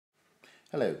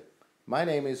Hello, my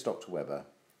name is Dr. Webber.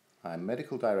 I'm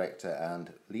Medical Director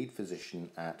and Lead Physician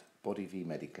at Bodyvie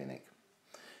Mediclinic.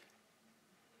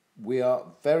 We are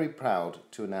very proud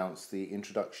to announce the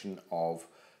introduction of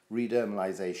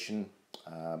redermalization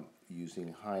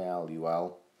using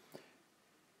Hyalual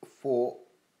for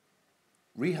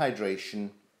rehydration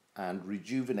and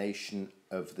rejuvenation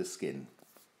of the skin.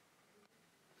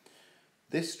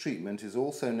 This treatment is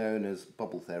also known as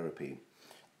bubble therapy.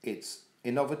 It's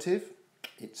innovative,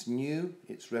 it's new,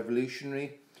 it's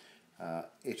revolutionary.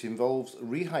 It involves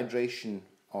rehydration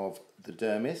of the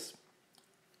dermis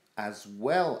as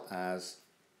well as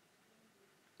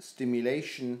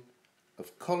stimulation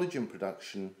of collagen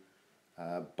production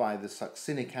by the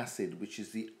succinic acid, which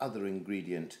is the other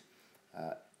ingredient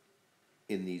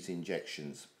in these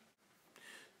injections.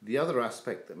 The other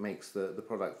aspect that makes the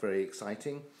product very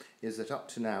exciting is that up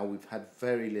to now we've had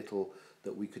very little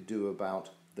that we could do about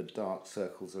the dark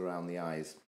circles around the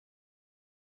eyes.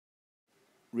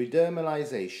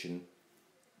 Redermalization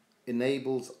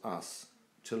enables us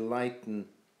to lighten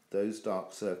those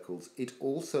dark circles. It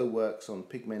also works on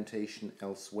pigmentation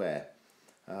elsewhere.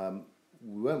 We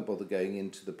won't bother going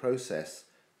into the process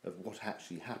of what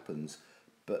actually happens,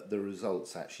 but the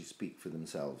results actually speak for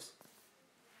themselves.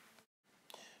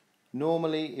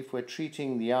 Normally, if we're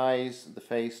treating the eyes, the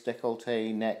face,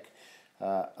 décolleté, neck,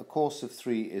 a course of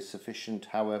 3 is sufficient.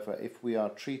 However, if we are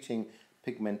treating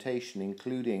pigmentation,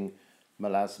 including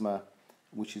melasma,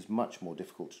 which is much more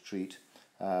difficult to treat,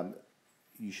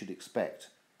 you should expect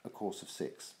a course of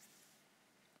 6.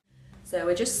 So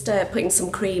we're just putting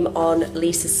some cream on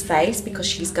Lisa's face because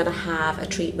she's going to have a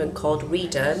treatment called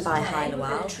Rederm by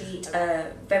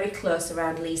Hyalual. Very close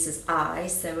around Lisa's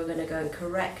eyes, so we're going to go and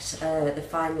correct the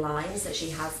fine lines that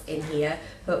she has in here,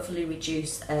 hopefully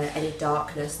reduce any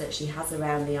darkness that she has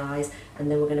around the eyes,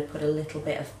 and then we're going to put a little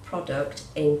bit of product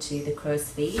into the crow's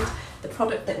feet. The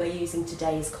product that we're using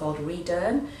today is called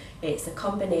Rederm. It's a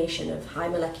combination of high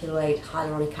molecular weight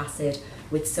hyaluronic acid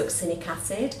with succinic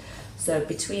acid. So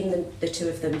between the two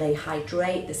of them, they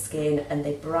hydrate the skin and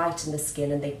they brighten the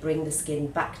skin and they bring the skin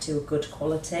back to a good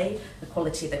quality, the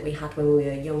quality that we had when we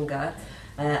were younger,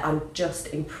 and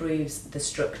just improves the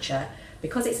structure.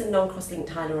 Because it's a non-cross-linked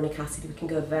hyaluronic acid, we can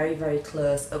go very, very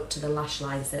close up to the lash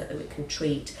lines so that we can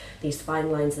treat these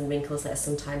fine lines and wrinkles that are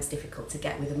sometimes difficult to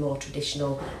get with the more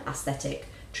traditional aesthetic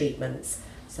treatments.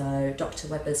 So Dr.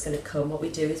 Webber's going to come. What we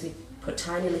do is we put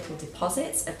tiny little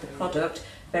deposits of the product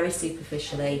very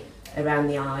superficially around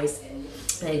the eyes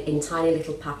in tiny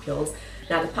little papules.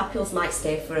 Now the papules might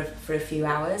stay for a few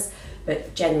hours,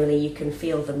 but generally you can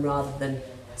feel them rather than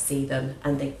see them,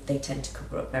 and they tend to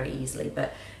cover up very easily,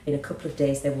 but in a couple of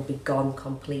days they will be gone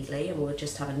completely and we'll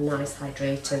just have a nice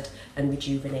hydrated and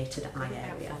rejuvenated eye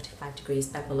area. 45 degrees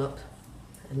bevel up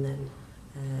and then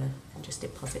just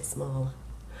deposit small.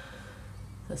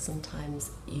 So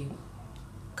sometimes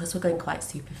because we're going quite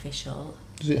superficial.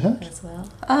 Does it hurt? As well?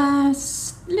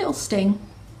 Little sting.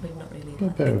 We've not really,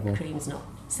 bearable. The cream's not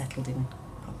settled in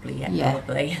properly yet, Yeah.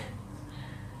 probably.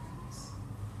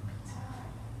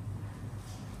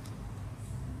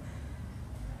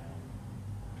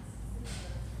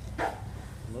 A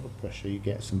lot of pressure, you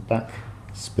get some back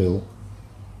spill.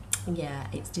 Yeah,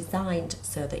 it's designed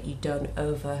so that you don't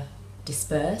over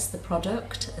disperse the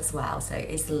product as well, so it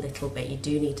is a little bit, you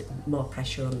do need more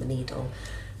pressure on the needle,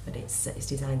 but it's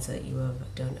designed so that you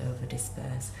don't over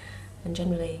disperse, and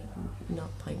generally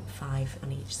 0.5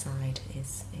 on each side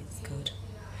is good.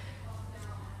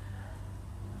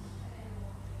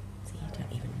 So you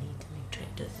don't even need any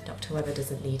training. Dr. Webber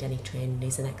doesn't need any training,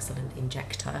 he's an excellent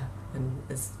injector and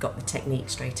has got the technique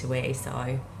straight away,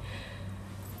 so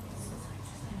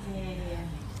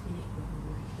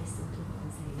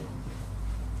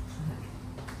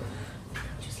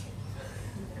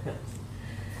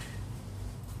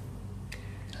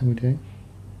How are we doing,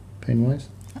 pain-wise?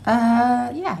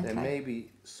 Yeah. There Okay. may be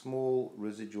small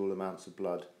residual amounts of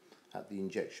blood at the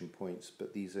injection points,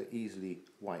 but these are easily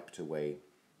wiped away.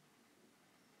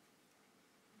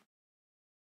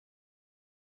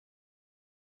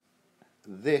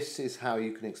 This is how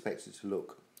you can expect it to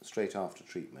look straight after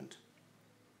treatment.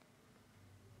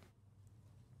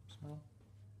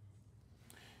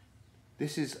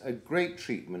 This is a great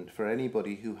treatment for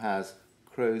anybody who has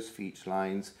crow's feet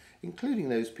lines, including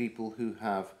those people who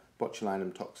have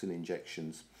botulinum toxin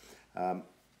injections.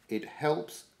 It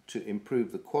helps to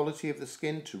improve the quality of the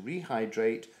skin, to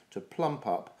rehydrate, to plump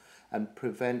up and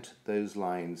prevent those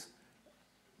lines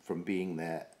from being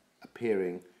there,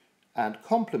 appearing, and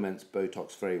complements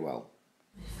Botox very well.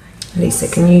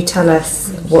 Lisa, can you tell us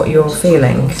what you're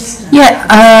feeling? Yeah,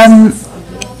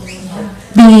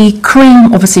 the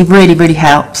cream obviously really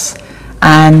helps,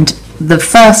 and the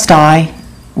first eye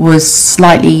was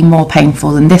slightly more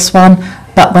painful than this one,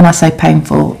 but when I say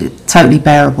painful, it's totally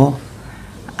bearable.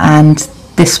 And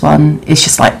this one is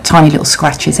just like tiny little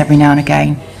scratches every now and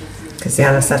again. Because the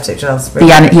anaesthetic gel's really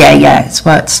Yeah, it's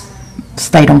worked,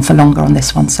 stayed on for longer on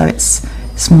this one, so it's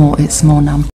more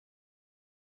numb.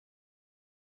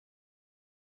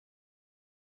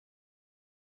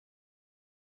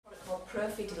 Called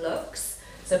Profi Deluxe.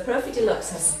 So Profi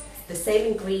Deluxe has the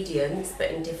same ingredients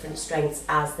but in different strengths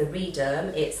as the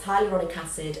Rederm. It's hyaluronic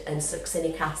acid and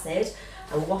succinic acid,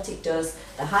 and what it does,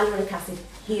 the hyaluronic acid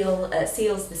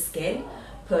seals the skin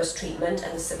post-treatment,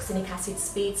 and the succinic acid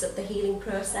speeds up the healing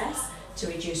process to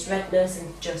reduce redness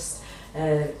and just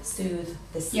soothe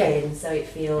the skin, so it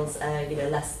feels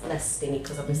less stingy,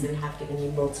 because obviously we have given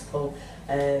you multiple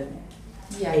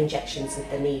injections with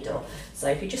the needle. So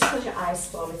if you just close your eyes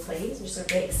for me, please. I'm just going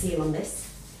to break the seal on this.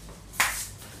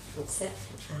 That's it.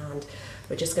 And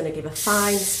we're just going to give a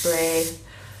fine spray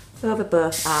over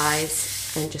both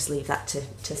eyes and just leave that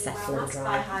to settle and dry.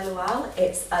 By Hyalual.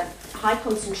 It's a high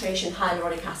concentration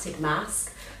hyaluronic acid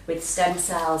mask with stem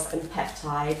cells and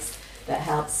peptides that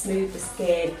help smooth the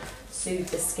skin, soothe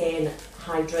the skin,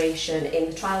 hydration.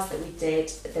 In the trials that we did,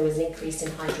 there was an increase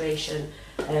in hydration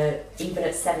even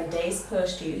at 7 days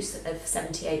post-use of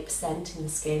 78% in the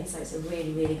skin, so it's a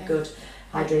really good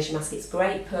hydration mask. It's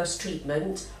great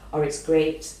post-treatment, or it's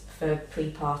great for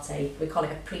pre-party. We call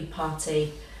it a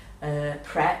pre-party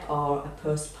prep or a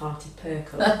post-party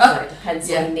perk-up, so it depends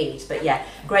what you need. But yeah,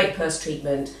 great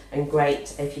post-treatment and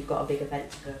great if you've got a big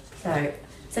event to go to.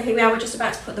 So here we are, we're just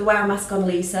about to put the Wow mask on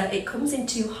Lisa. It comes in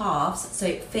 2 halves, so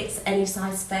it fits any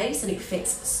size face and it fits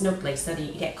snugly so that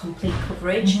you get complete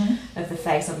coverage of the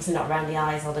face, obviously not around the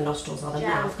eyes or the nostrils or the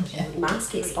mouth. The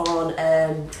mask, it's on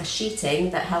a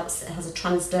sheeting that has a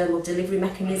transdermal delivery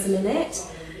mechanism in it.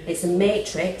 It's a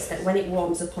matrix that when it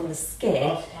warms up on the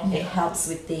skin, it helps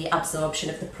with the absorption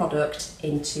of the product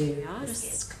into the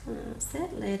skin. That's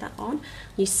it, lay that on.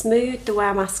 You smooth the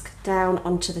Wow mask down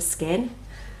onto the skin.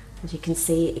 As you can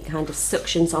see, it kind of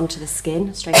suctions onto the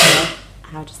skin straight away.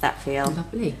 How does that feel?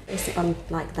 Lovely. Place it on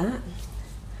like that,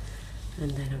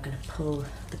 and then I'm going to pull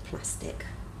the plastic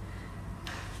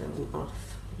film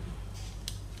off.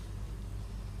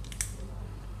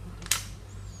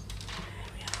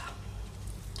 There we are.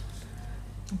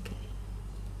 Okay.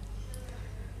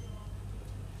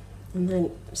 And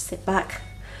then sit back,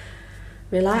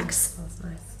 relax,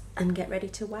 and get ready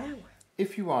to wow.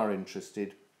 If you are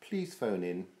interested, please phone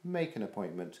in, make an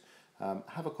appointment,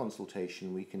 have a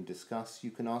consultation, we can discuss. You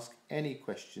can ask any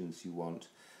questions you want.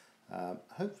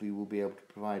 Hopefully we'll be able to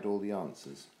provide all the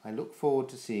answers. I look forward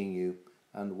to seeing you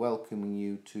and welcoming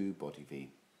you to Bodyvie.